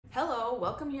Hello,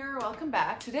 welcome here, welcome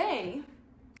back. Today,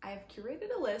 I have curated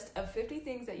a list of 50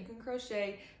 things that you can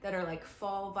crochet that are like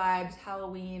fall vibes,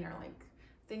 Halloween, or like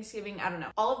Thanksgiving, I don't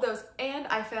know, all of those. And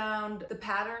I found the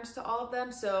patterns to all of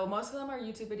them. So most of them are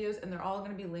YouTube videos and they're all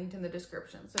gonna be linked in the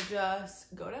description. So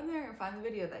just go down there and find the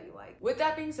video that you like. With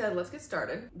that being said, let's get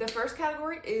started. The first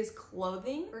category is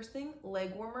clothing. First thing,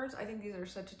 leg warmers. I think these are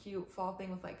such a cute fall thing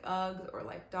with like Uggs or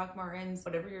like Doc Martens,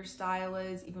 whatever your style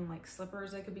is, even like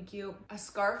slippers, they could be cute. A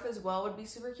scarf as well would be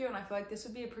super cute. And I feel like this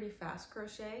would be a pretty fast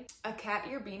crochet. A cat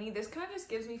ear beanie. This kind of just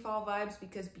gives me fall vibes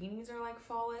because beanies are like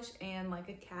fallish and like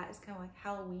a cat is kind of like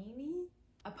Halloween-y.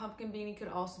 A pumpkin beanie could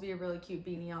also be a really cute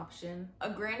beanie option. A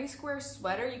granny square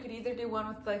sweater, you could either do one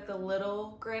with like the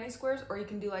little granny squares or you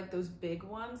can do like those big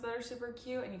ones that are super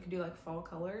cute and you can do like fall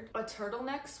colored. A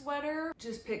turtleneck sweater,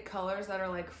 just pick colors that are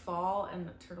like fall and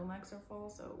the turtlenecks are fall,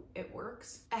 so it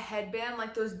works. A headband,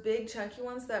 like those big chunky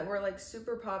ones that were like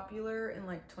super popular in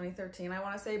like 2013, I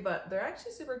want to say, but they're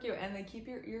actually super cute and they keep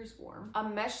your ears warm. A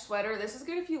mesh sweater, this is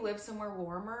good if you live somewhere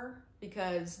warmer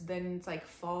because then it's like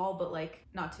fall but like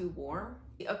not too warm.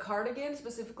 A cardigan,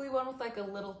 specifically one with like a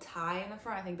little tie in the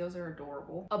front, I think those are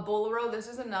adorable. A bolero, this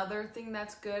is another thing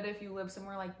that's good if you live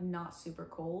somewhere like not super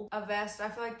cold. A vest, I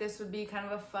feel like this would be kind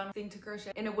of a fun thing to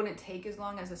crochet and it wouldn't take as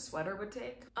long as a sweater would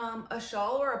take. A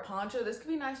shawl or a poncho, this could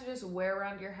be nice to just wear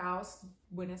around your house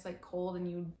when it's like cold and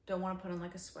you don't want to put on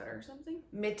like a sweater or something.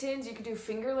 Mittens, you could do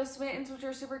fingerless mittens, which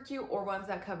are super cute, or ones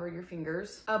that cover your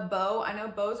fingers. A bow, I know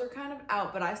bows are kind of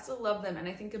out, but I still love them and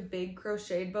I think a big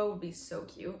crocheted bow would be so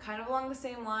cute. Kind of along the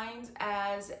same lines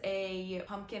as a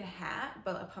pumpkin hat,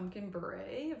 but a pumpkin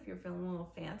beret if you're feeling a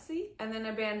little fancy. And then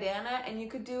a bandana, and you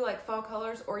could do like fall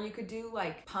colors or you could do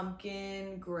like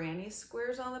pumpkin granny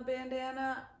squares on the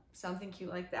bandana. Something cute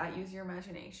like that, use your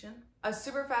imagination. A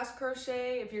super fast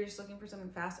crochet, if you're just looking for something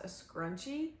fast, a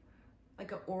scrunchie,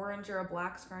 like an orange or a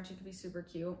black scrunchie could be super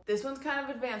cute. This one's kind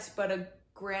of advanced, but a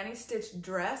granny stitch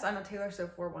dress. I know Taylor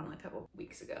Swift wore one a couple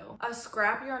weeks ago. A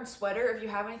scrap yarn sweater, if you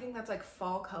have anything that's like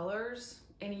fall colors,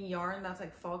 any yarn that's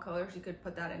like fall colors, you could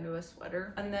put that into a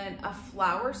sweater. And then a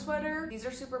flower sweater. These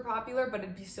are super popular, but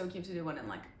it'd be so cute to do one in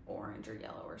like orange or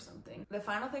yellow or something. The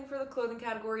final thing for the clothing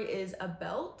category is a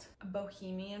belt, a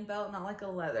bohemian belt, not like a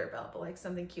leather belt, but like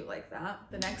something cute like that.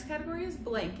 The next category is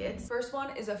blankets. First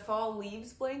one is a fall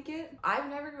leaves blanket. I've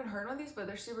never even heard of these, but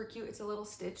they're super cute. It's a little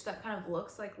stitch that kind of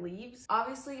looks like leaves.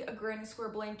 Obviously a granny square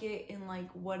blanket in like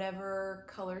whatever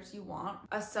colors you want.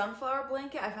 A sunflower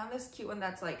blanket, I found this cute one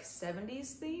that's like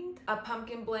 70s themed. A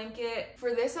pumpkin blanket.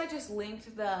 For this, I just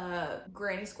linked the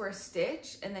granny square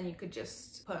stitch and then you could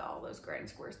just put all those granny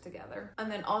squares together.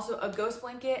 And then also a ghost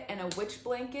blanket and a witch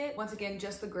blanket. Once again,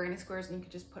 just the granny squares and you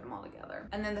could just put them all together.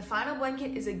 And then the final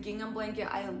blanket is a gingham blanket.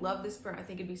 I love this print. I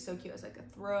think it'd be so cute as like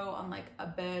a throw on like a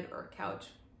bed or a couch.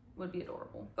 Would be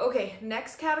adorable. Okay,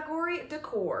 next category,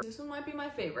 decor. This one might be my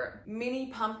favorite. Mini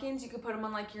pumpkins, you could put them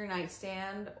on like your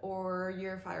nightstand or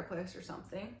your fireplace or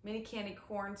something. Mini candy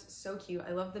corns, so cute.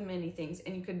 I love the mini things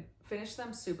and you could finish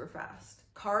them super fast.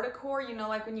 Car decor, you know,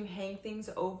 like when you hang things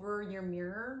over your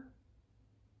mirror,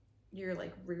 your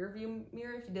like rear view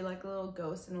mirror, if you did like a little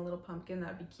ghost and a little pumpkin,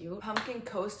 that'd be cute. Pumpkin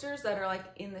coasters that are like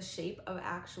in the shape of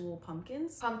actual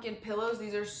pumpkins. Pumpkin pillows,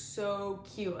 these are so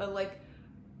cute.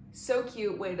 So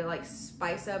cute way to like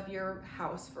spice up your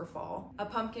house for fall. A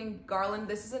pumpkin garland,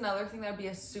 this is another thing that would be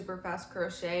a super fast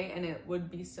crochet and it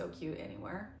would be so cute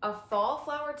anywhere. A fall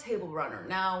flower table runner.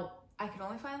 Now, I can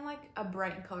only find like a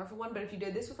bright and colorful one, but if you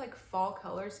did this with like fall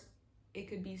colors, it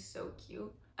could be so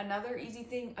cute. Another easy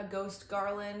thing, a ghost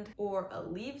garland or a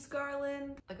leaves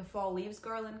garland. Like a fall leaves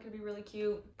garland could be really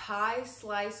cute. Pie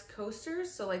slice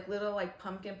coasters, so like little like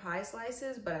pumpkin pie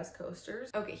slices, but as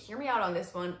coasters. Okay, hear me out on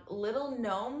this one. Little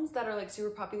gnomes that are like super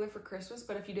popular for Christmas,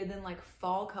 but if you did them like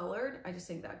fall colored, I just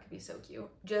think that could be so cute.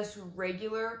 Just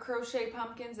regular crochet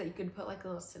pumpkins that you could put like a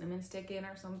little cinnamon stick in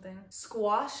or something.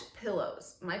 Squash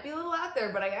pillows. Might be a little out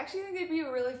there, but I actually think they'd be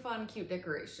a really fun, cute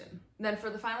decoration. And then for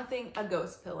the final thing, a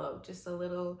ghost pillow. Just a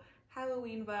little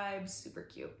Halloween vibes, super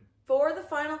cute. For the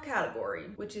final category,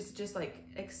 which is just like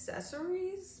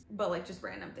accessories, but like just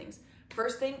random things.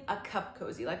 First thing, a cup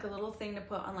cozy, like a little thing to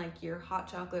put on like your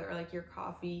hot chocolate or like your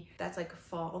coffee that's like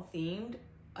fall themed.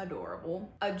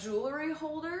 Adorable. A jewelry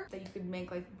holder that you could make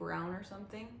like brown or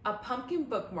something. A pumpkin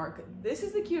bookmark. This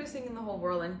is the cutest thing in the whole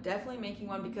world and definitely making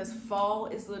one because fall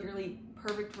is literally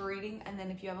perfect for reading. And then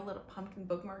if you have a little pumpkin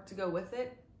bookmark to go with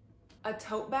it. A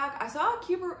tote bag. I saw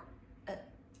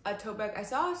a tote bag. I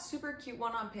saw a super cute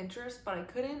one on Pinterest, but I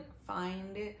couldn't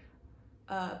find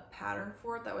a pattern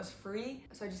for it that was free.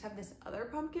 So I just have this other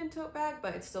pumpkin tote bag,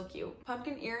 but it's still cute.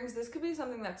 Pumpkin earrings. This could be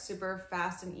something that's super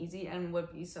fast and easy and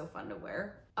would be so fun to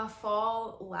wear. a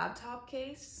fall laptop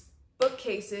case,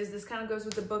 bookcases. This kind of goes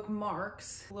with the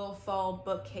bookmarks, a little fall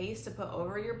bookcase to put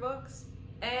over your books.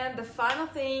 And the final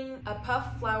thing, a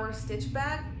puff flower stitch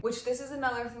bag, which this is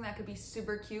another thing that could be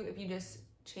super cute if you just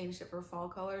changed it for fall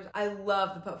colors. I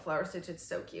love the puff flower stitch, it's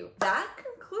so cute. That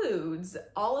concludes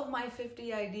all of my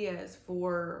 50 ideas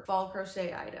for fall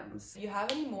crochet items. If you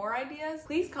have any more ideas,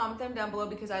 please comment them down below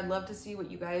because I'd love to see what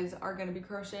you guys are gonna be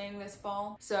crocheting this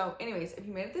fall. So anyways, if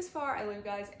you made it this far, I love you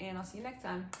guys and I'll see you next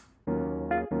time.